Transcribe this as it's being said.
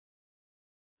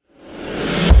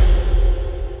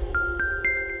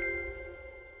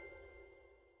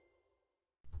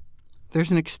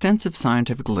There's an extensive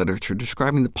scientific literature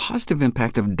describing the positive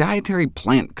impact of dietary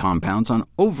plant compounds on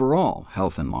overall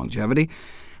health and longevity.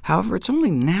 However, it's only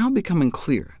now becoming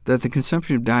clear that the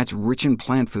consumption of diets rich in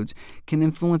plant foods can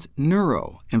influence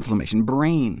neuroinflammation,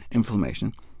 brain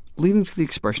inflammation, leading to the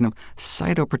expression of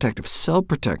cytoprotective,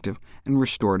 cell-protective, and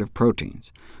restorative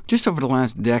proteins. Just over the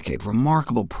last decade,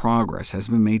 remarkable progress has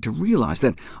been made to realize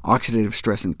that oxidative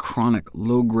stress and chronic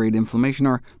low-grade inflammation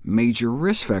are major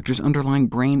risk factors underlying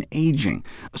brain aging,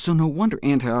 so no wonder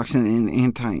antioxidant and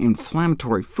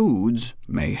anti-inflammatory foods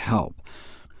may help.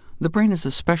 The brain is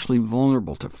especially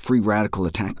vulnerable to free radical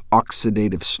attack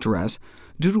oxidative stress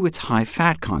due to its high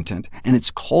fat content and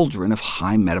its cauldron of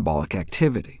high metabolic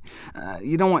activity.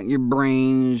 You don't want your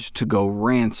brains to go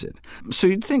rancid, so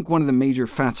you'd think one of the major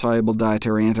fat-soluble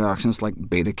dietary antioxidants like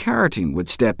beta-carotene would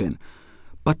step in.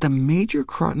 But the major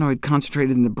carotenoid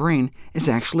concentrated in the brain is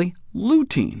actually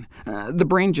lutein. The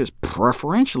brain just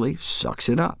preferentially sucks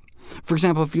it up. For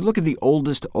example, if you look at the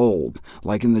oldest old,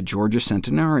 like in the Georgia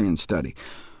centenarian study,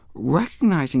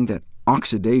 recognizing that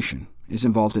oxidation is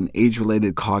involved in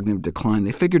age-related cognitive decline,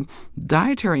 they figured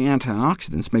dietary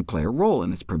antioxidants may play a role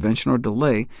in its prevention or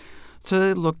delay, so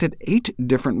they looked at 8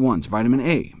 different ones, vitamin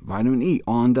A, vitamin E,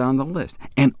 on down the list,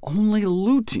 and only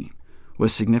lutein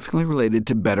was significantly related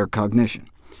to better cognition.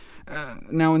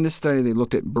 Now, in this study, they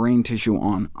looked at brain tissue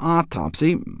on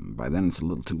autopsy. By then, it's a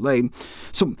little too late.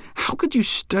 So how could you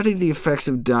study the effects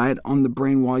of diet on the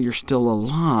brain while you're still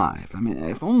alive? I mean,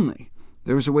 if only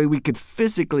there was a way we could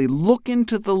physically look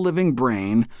into the living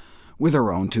brain with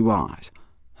our own 2 eyes.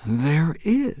 There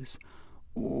is,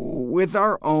 with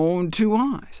our own 2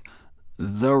 eyes.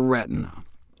 The retina.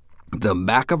 The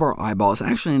back of our eyeball is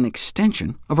actually an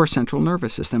extension of our central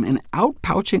nervous system, an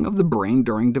outpouching of the brain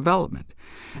during development.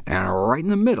 And right in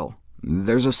the middle,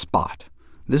 there's a spot.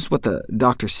 This is what the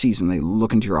doctor sees when they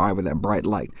look into your eye with that bright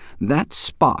light. That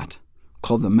spot,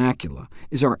 called the macula,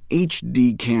 is our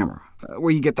HD camera,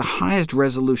 where you get the highest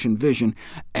resolution vision,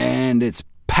 and it's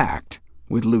packed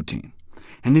with lutein.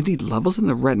 And indeed, levels in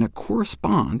the retina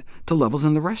correspond to levels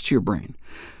in the rest of your brain.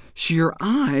 So your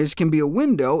eyes can be a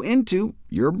window into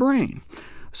your brain.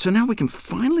 So now we can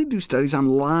finally do studies on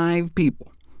live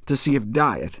people to see if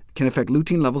diet can affect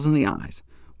lutein levels in the eyes,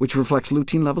 which reflects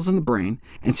lutein levels in the brain,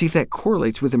 and see if that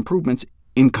correlates with improvements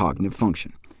in cognitive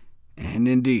function. And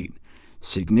indeed,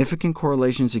 significant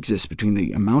correlations exist between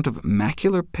the amount of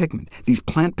macular pigment, these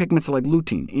plant pigments like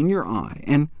lutein, in your eye,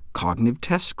 and cognitive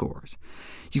test scores.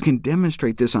 You can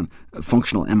demonstrate this on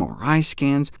functional MRI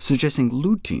scans, suggesting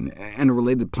lutein and a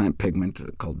related plant pigment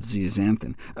called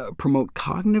zeaxanthin promote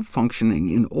cognitive functioning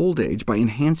in old age by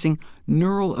enhancing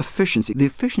neural efficiency, the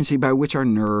efficiency by which our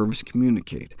nerves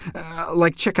communicate.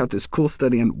 Check out this cool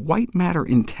study on white matter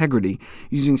integrity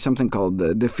using something called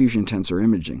diffusion tensor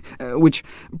imaging, which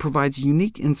provides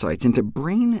unique insights into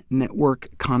brain network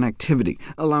connectivity,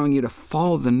 allowing you to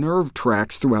follow the nerve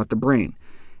tracks throughout the brain.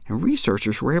 And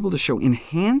researchers were able to show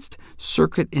enhanced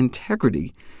circuit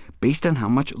integrity based on how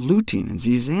much lutein and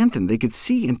zeaxanthin they could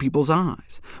see in people's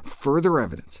eyes, further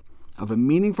evidence of a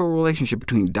meaningful relationship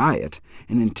between diet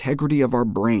and integrity of our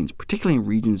brains, particularly in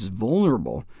regions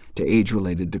vulnerable to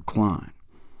age-related decline.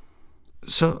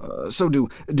 So do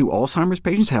Alzheimer's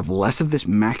patients have less of this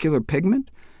macular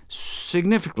pigment?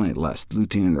 Significantly less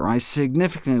lutein in their eyes,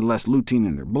 significantly less lutein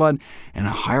in their blood, and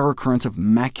a higher occurrence of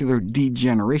macular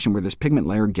degeneration where this pigment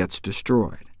layer gets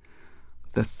destroyed.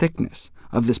 The thickness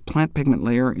of this plant pigment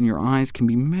layer in your eyes can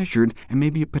be measured and may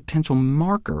be a potential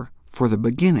marker for the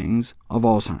beginnings of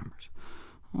Alzheimer's.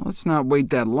 Well, let's not wait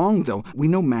that long, though. We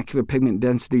know macular pigment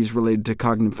density is related to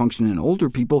cognitive function in older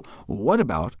people. What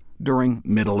about during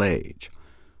middle age?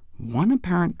 One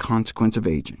apparent consequence of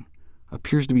aging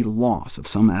appears to be loss of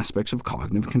some aspects of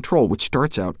cognitive control, which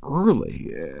starts out early,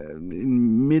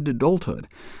 in mid-adulthood,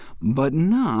 but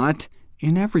not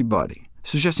in everybody,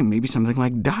 suggesting maybe something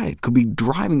like diet could be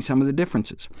driving some of the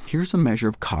differences. Here's a measure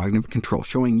of cognitive control,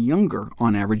 showing younger,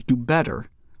 on average, do better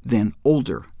than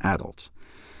older adults.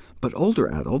 But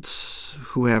older adults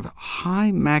who have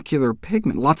high macular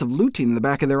pigment, lots of lutein in the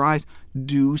back of their eyes,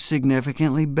 do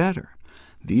significantly better.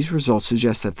 These results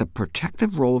suggest that the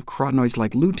protective role of carotenoids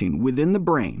like lutein within the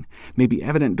brain may be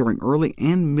evident during early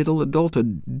and middle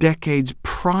adulthood, decades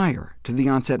prior to the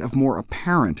onset of more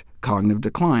apparent cognitive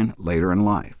decline later in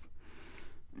life.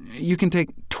 You can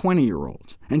take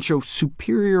 20-year-olds and show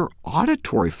superior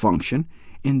auditory function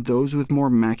in those with more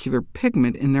macular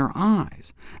pigment in their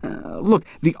eyes. Look,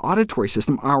 the auditory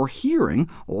system, our hearing,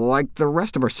 like the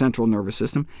rest of our central nervous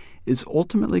system, is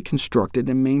ultimately constructed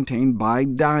and maintained by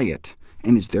diet,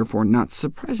 and is therefore not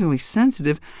surprisingly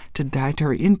sensitive to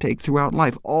dietary intake throughout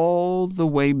life, all the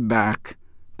way back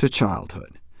to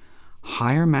childhood.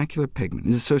 Higher macular pigment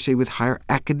is associated with higher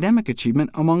academic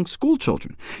achievement among school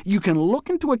children. You can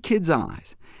look into a kid's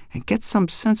eyes and get some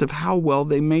sense of how well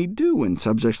they may do in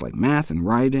subjects like math and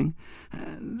writing.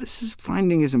 This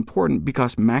finding is important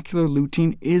because macular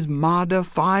lutein is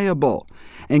modifiable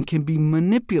and can be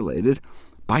manipulated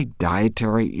by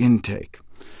dietary intake.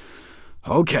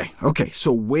 OK,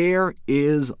 so where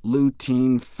is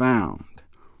lutein found?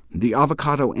 The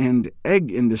avocado and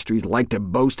egg industries like to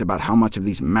boast about how much of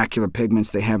these macular pigments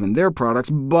they have in their products,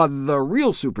 but the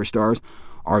real superstars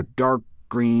are dark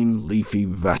green leafy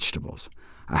vegetables.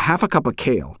 A half a cup of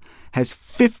kale has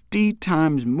 50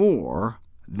 times more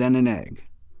than an egg.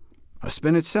 A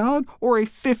spinach salad or a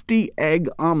 50-egg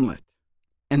omelet.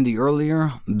 And the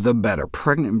earlier, the better.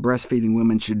 Pregnant and breastfeeding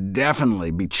women should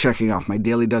definitely be checking off my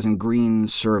daily dozen green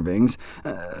servings,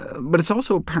 but it's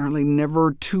also apparently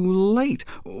never too late.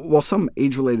 While some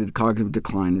age-related cognitive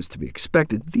decline is to be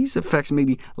expected, these effects may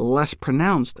be less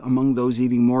pronounced among those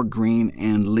eating more green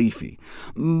and leafy.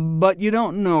 But you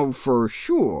don't know for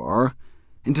sure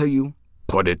until you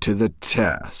put it to the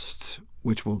test,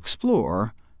 which we'll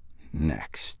explore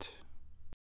next.